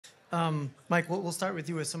Mike, we'll start with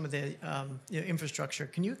you with some of the infrastructure.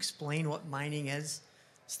 Can you explain what mining is,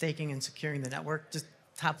 staking and securing the network, just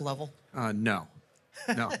top level? No,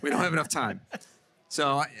 we don't have enough time.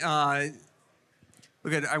 So, I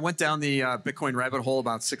went down the Bitcoin rabbit hole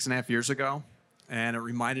about 6.5 years ago, and it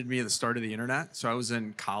reminded me of the start of the internet. So I was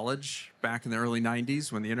in college back in the early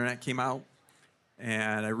 90s when the internet came out,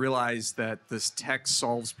 and I realized that this tech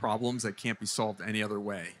solves problems that can't be solved any other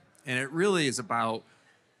way. And it really is about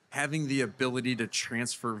having the ability to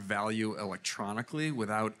transfer value electronically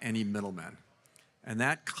without any middlemen. And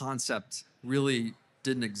that concept really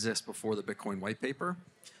didn't exist before the Bitcoin white paper.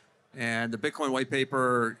 And the Bitcoin white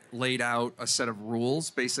paper laid out a set of rules,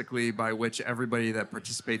 basically, by which everybody that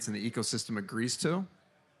participates in the ecosystem agrees to.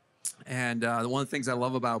 And one of the things I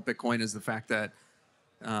love about Bitcoin is the fact that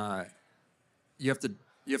you have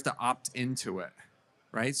to opt into it,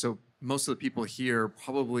 right? So most of the people here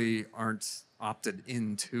probably aren't opted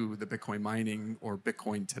into the Bitcoin mining or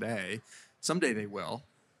Bitcoin today. Someday they will,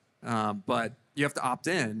 but you have to opt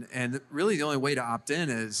in. And really the only way to opt in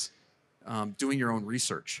is doing your own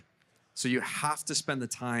research. So you have to spend the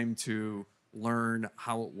time to learn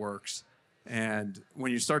how it works. And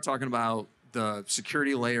when you start talking about the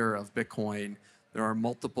security layer of Bitcoin, there are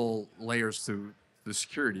multiple layers to the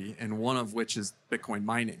security, and one of which is Bitcoin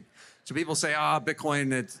mining. So people say,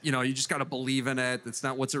 Bitcoin, you just got to believe in it. It's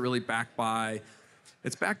not, what's it really backed by?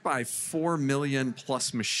 It's backed by 4 million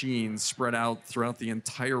plus machines spread out throughout the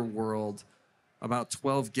entire world, about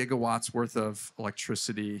 12 gigawatts worth of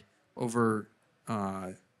electricity, over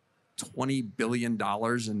 $20 billion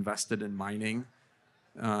invested in mining.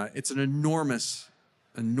 It's an enormous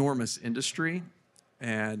industry,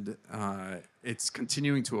 and it's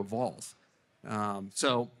continuing to evolve.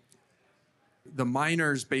 So the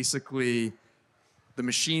miners, basically, the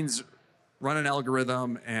machines run an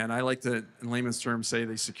algorithm, and I like to, in layman's terms, say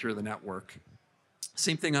they secure the network.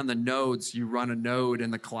 Same thing on the nodes. You run a node in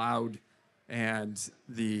the cloud, and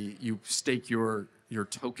you stake your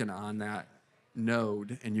token on that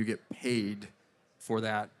node, and you get paid for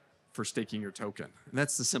staking your token. And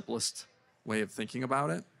that's the simplest way of thinking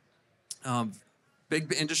about it.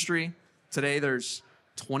 Big industry. Today, there's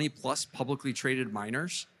 20 plus publicly traded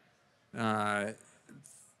miners. I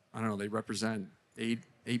don't know, they represent $8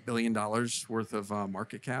 billion worth of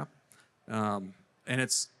market cap. And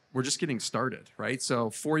we're just getting started, right? So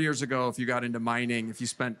 4 years ago, if you got into mining, if you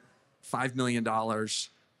spent $5 million,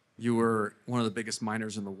 you were one of the biggest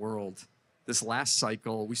miners in the world. This last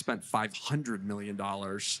cycle, we spent $500 million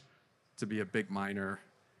to be a big miner.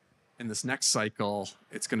 In this next cycle,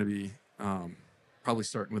 it's going to be probably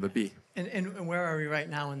starting with a B. And where are we right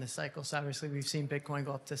now in the cycle? So obviously we've seen Bitcoin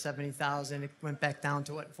go up to 70,000. It went back down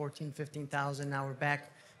to 14, 15,000. Now we're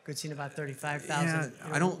back. Good, seen about 35,000.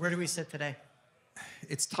 Yeah, where do we sit today?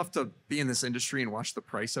 It's tough to be in this industry and watch the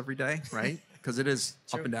price every day, right? Because it is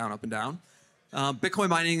up and down, up and down. Bitcoin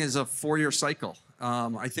mining is a 4-year cycle.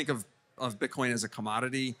 I think of Bitcoin as a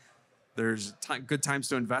commodity. There's good times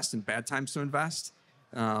to invest and bad times to invest.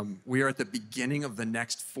 We are at the beginning of the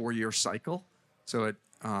next 4-year cycle. So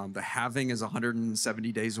the halving is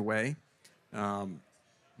 170 days away,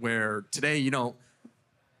 where today,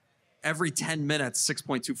 every 10 minutes,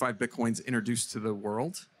 6.25 Bitcoin's introduced to the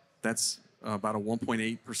world. That's about a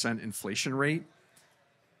 1.8% inflation rate.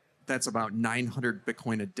 That's about 900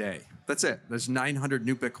 Bitcoin a day. That's it. There's 900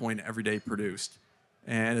 new Bitcoin every day produced.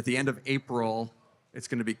 And at the end of April, it's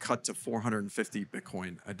going to be cut to 450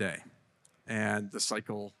 Bitcoin a day. And the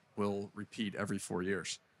cycle will repeat every 4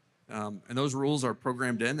 years. And those rules are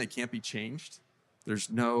programmed in. They can't be changed. There's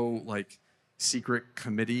no secret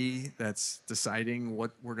committee that's deciding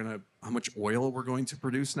how much oil we're going to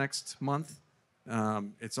produce next month.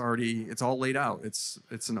 It's all laid out.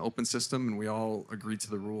 It's an open system, and we all agree to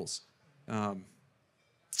the rules.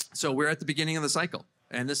 So we're at the beginning of the cycle,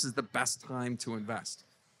 and this is the best time to invest.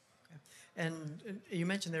 Okay. And you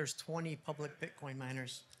mentioned there's 20 public Bitcoin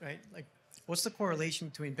miners, right? What's the correlation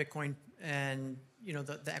between Bitcoin and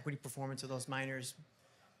the equity performance of those miners,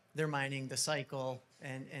 their mining, the cycle,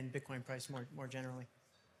 and Bitcoin price more generally?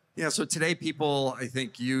 Yeah, so today people, I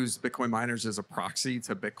think, use Bitcoin miners as a proxy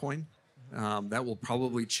to Bitcoin. That will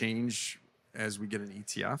probably change as we get an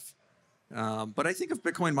ETF. But I think of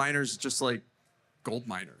Bitcoin miners just like gold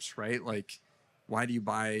miners, right? Why do you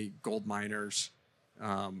buy gold miners?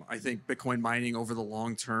 I think Bitcoin mining over the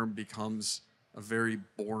long term becomes a very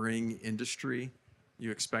boring industry. You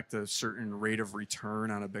expect a certain rate of return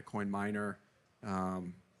on a Bitcoin miner.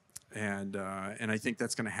 And I think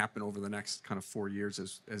that's going to happen over the next kind of 4 years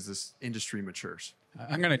as this industry matures.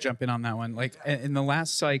 I'm going to jump in on that one. Like in the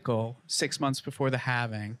last cycle, 6 months before the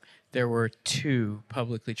halving, there were 2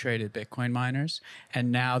 publicly traded Bitcoin miners, and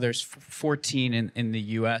now there's 14 in the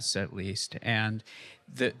U.S. at least. And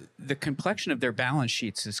the complexion of their balance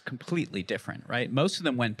sheets is completely different, right? Most of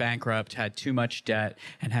them went bankrupt, had too much debt,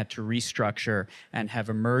 and had to restructure and have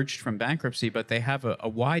emerged from bankruptcy. But they have a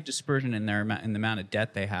wide dispersion in the amount of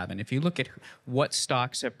debt they have. And if you look at what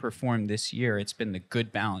stocks have performed this year, it's been the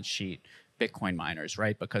good balance sheet Bitcoin miners,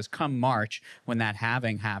 right? Because come March, when that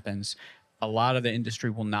halving happens, a lot of the industry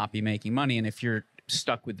will not be making money. And if you're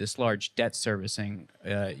stuck with this large debt servicing,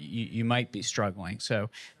 you might be struggling. So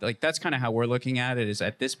like that's kind of how we're looking at it, is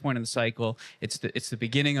at this point in the cycle, it's the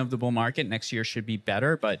beginning of the bull market. Next year should be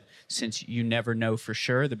better, but since you never know for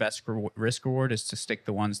sure, the best risk reward is to stick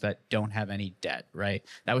the ones that don't have any debt, right?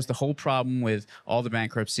 That was the whole problem with all the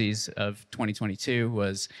bankruptcies of 2022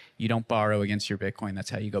 was you don't borrow against your Bitcoin. That's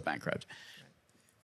how you go bankrupt.